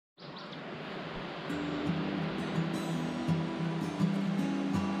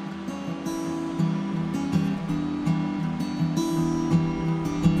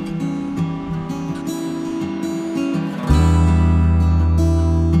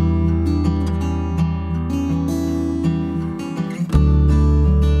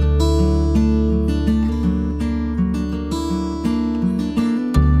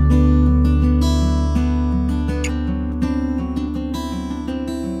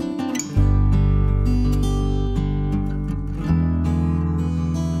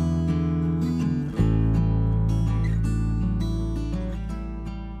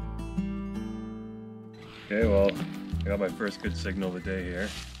Okay, well, I got my first good signal of the day here.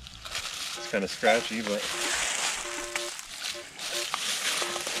 It's kind of scratchy, but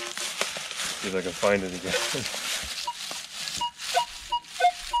see if I can find it again.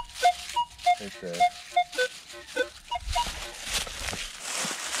 Right there.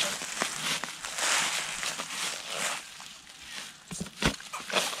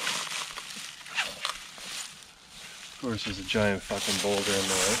 Of course, there's a giant fucking boulder in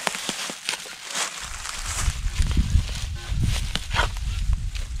the way.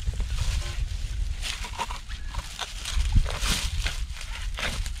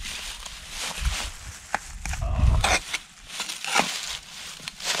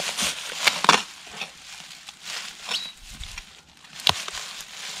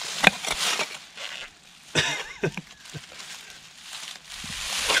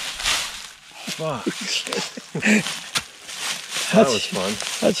 Fuck. That was fun.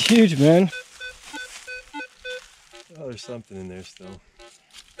 That's huge, man. Oh, there's something in there still.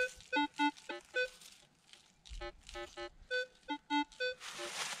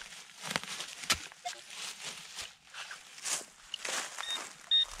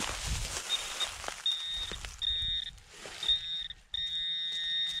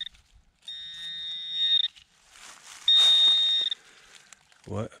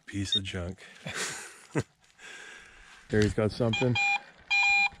 What a piece of junk. There he's got something.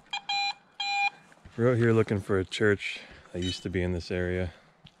 We're out here looking for a church that used to be in this area.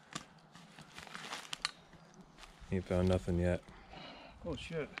 Ain't found nothing yet. Oh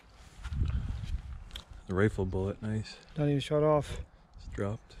shit. The rifle bullet, nice. Not even shot off. It's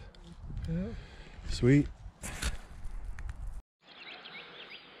dropped. Yeah. Sweet.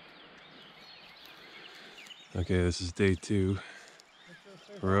 Okay, this is day 2.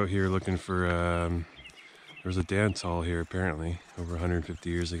 We're out here looking for, there was a dance hall here apparently, over 150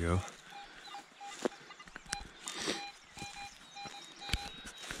 years ago.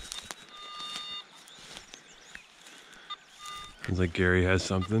 Sounds like Gary has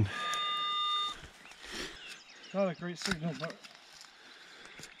something. Not a great signal, but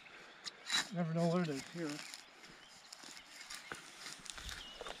you never know what it is here.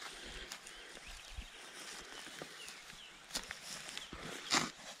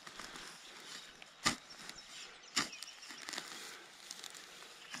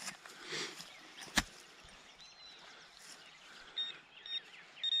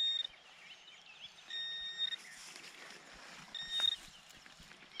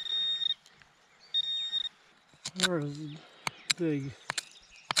 There is big.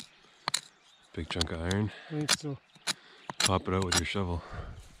 Big chunk of iron. I think so. Pop it out with your shovel.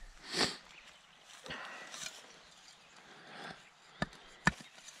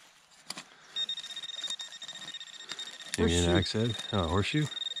 Maybe an axe head? Oh, a horseshoe?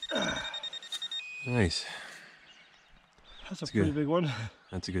 Nice. That's a pretty big one.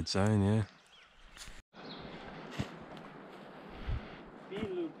 That's a good sign, yeah.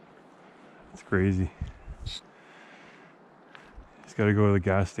 It's crazy. He's got to go to the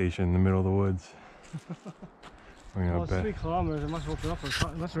gas station in the middle of the woods. Well, it's 3 kilometers. I must have opened up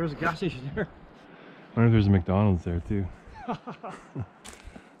unless there is a gas station there. I wonder if there's a McDonald's there too.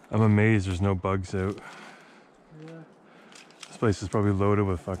 I'm amazed there's no bugs out. Yeah. This place is probably loaded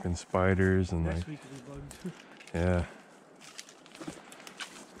with fucking spiders and Next week will be bugged. Yeah.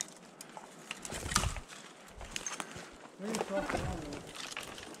 Maybe across the road.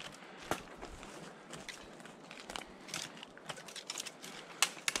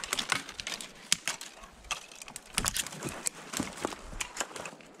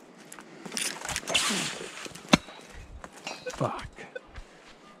 Fuck.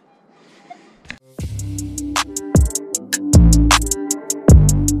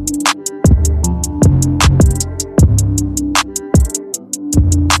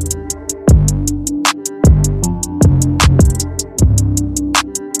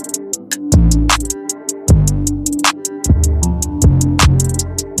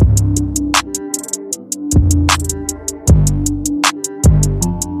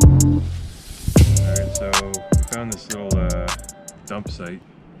 Nice little dump site.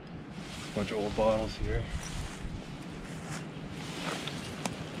 Bunch of old bottles here.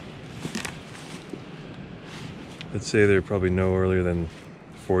 I'd say they're probably no earlier than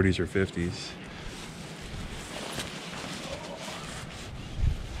 40s or 50s.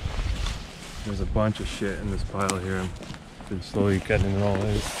 There's a bunch of shit in this pile here. I've been slowly cutting it all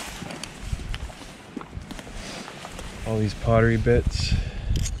out. All these pottery bits.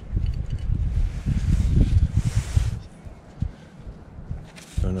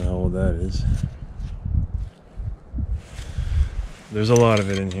 Don't know how old that is. There's a lot of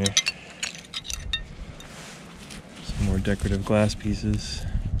it in here. Some more decorative glass pieces.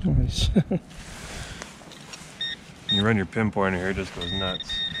 Nice. You run your pinpointer here, it just goes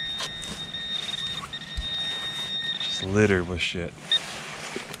nuts. Just littered with shit.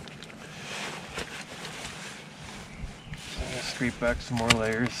 So I'm gonna scrape back some more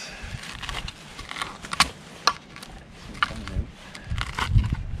layers. See what comes out.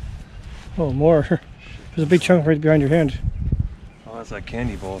 Oh, more. There's a big chunk right behind your hand. Oh, that's that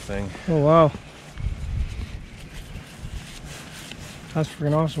candy bowl thing. Oh, wow. That's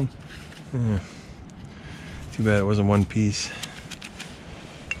freaking awesome. Yeah. Too bad it wasn't one piece.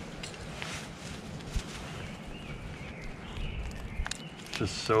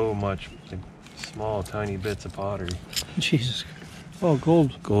 Just so much, like, small, tiny bits of pottery. Jesus. Oh,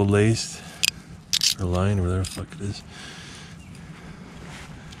 gold. Gold laced, or lined, or whatever the fuck it is.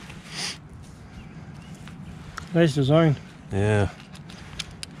 Nice design. Yeah.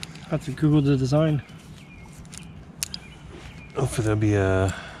 I have to Google the design. Hopefully there'll be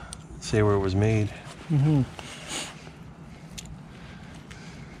a, say where it was made. Mm-hmm.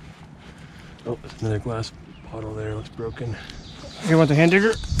 Oh, there's another glass bottle there, looks broken. You want the hand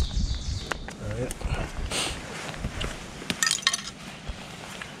digger? Yeah.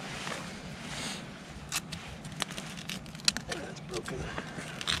 That's broken.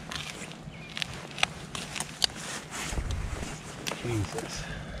 Jesus.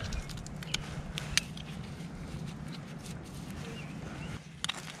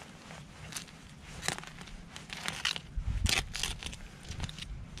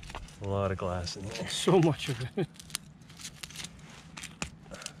 A lot of glass in here. So much of it.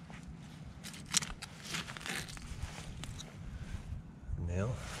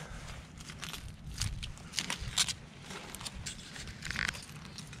 Nail.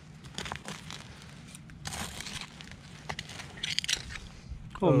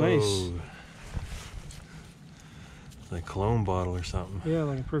 Oh, nice. Like a cologne bottle or something. Yeah,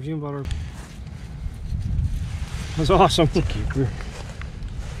 like a perfume bottle. That's awesome. It's a keeper.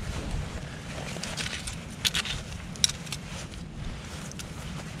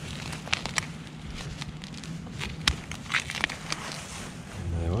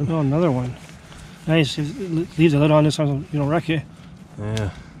 Oh, another one. Nice. Leave the lid on this so you don't wreck it.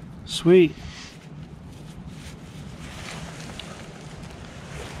 Yeah. Sweet.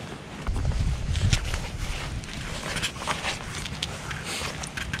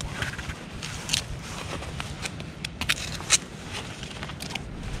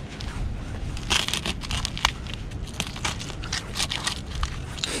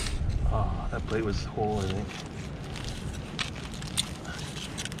 Oh, that plate was whole, I think.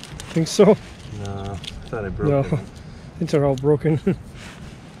 Think so? No, I thought I broke it. No, it's all broken.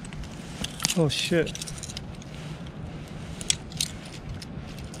 Oh shit.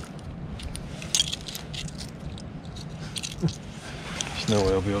 There's no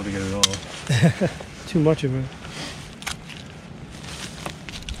way I'll be able to get it all. Too much of it.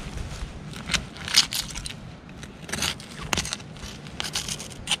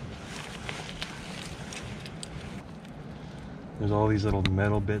 There's all these little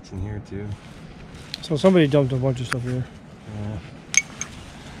metal bits in here too. So somebody dumped a bunch of stuff here. Yeah.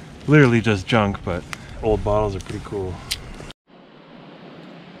 Literally just junk, but old bottles are pretty cool.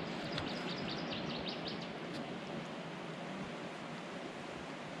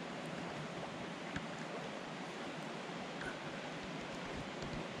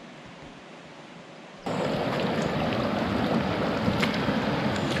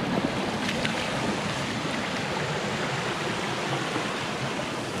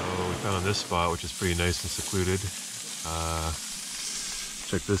 Found this spot, which is pretty nice and secluded.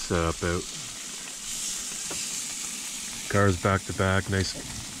 Check this setup out. Cars back to back, nice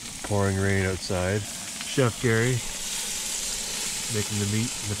pouring rain outside. Chef Gary making the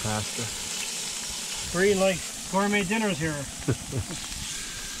meat and the pasta. Free like gourmet dinners here.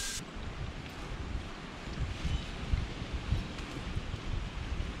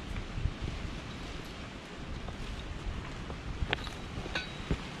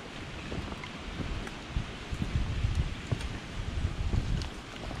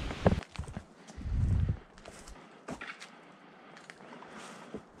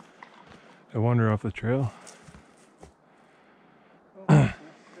 wander off the trail. Oh, there's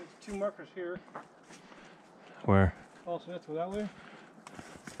 2 markers here. Where? Oh, so that's go that way?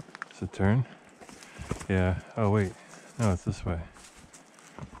 It's a turn? Yeah. Oh, wait. No, it's this way.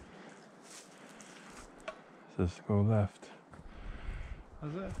 It says go left.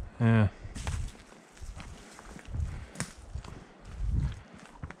 How's that? Yeah.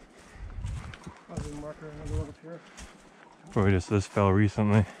 Oh, there's a marker. I'm gonna look up here. Probably just this fell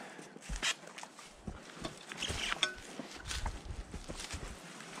recently.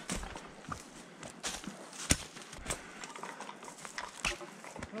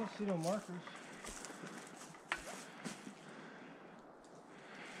 I don't see no markers.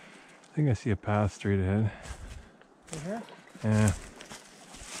 I think I see a path straight ahead. Right here? Yeah.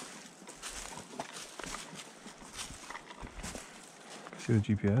 See the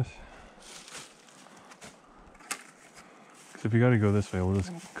GPS? Because if you gotta go this way, we'll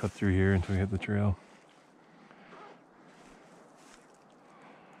just cut through here until we hit the trail.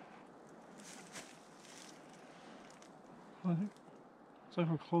 I think it's like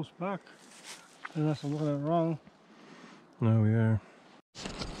we're close back. Unless I'm looking at it wrong. No, we are.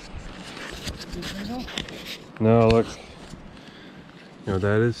 You think so? No, look. You know what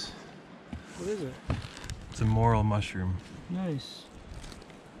that is? What is it? It's a morel mushroom. Nice.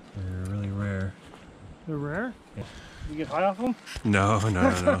 They're really rare. They're rare? Yeah. You get high off them? No.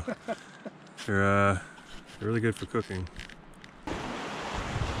 They're really good for cooking.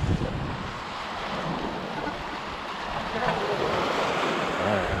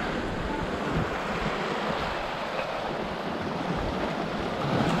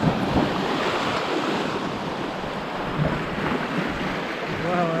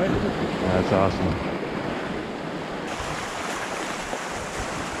 Wow, right? That's awesome.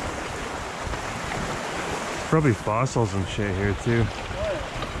 Probably fossils and shit here too.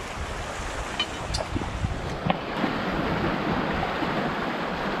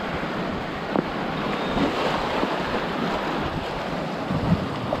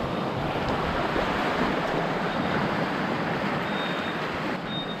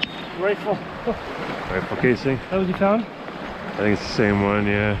 Rifle. Rifle casing. That was you found? I think it's the same one,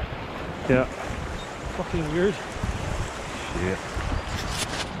 yeah. Yeah. Fucking weird. Shit.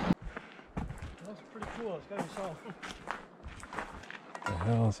 That's pretty cool. It's gotta be solid. What the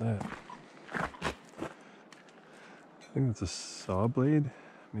hell is that? I think it's a saw blade,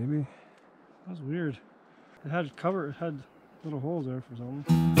 maybe? That's weird. It had little holes there for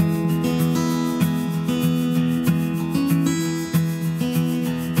something.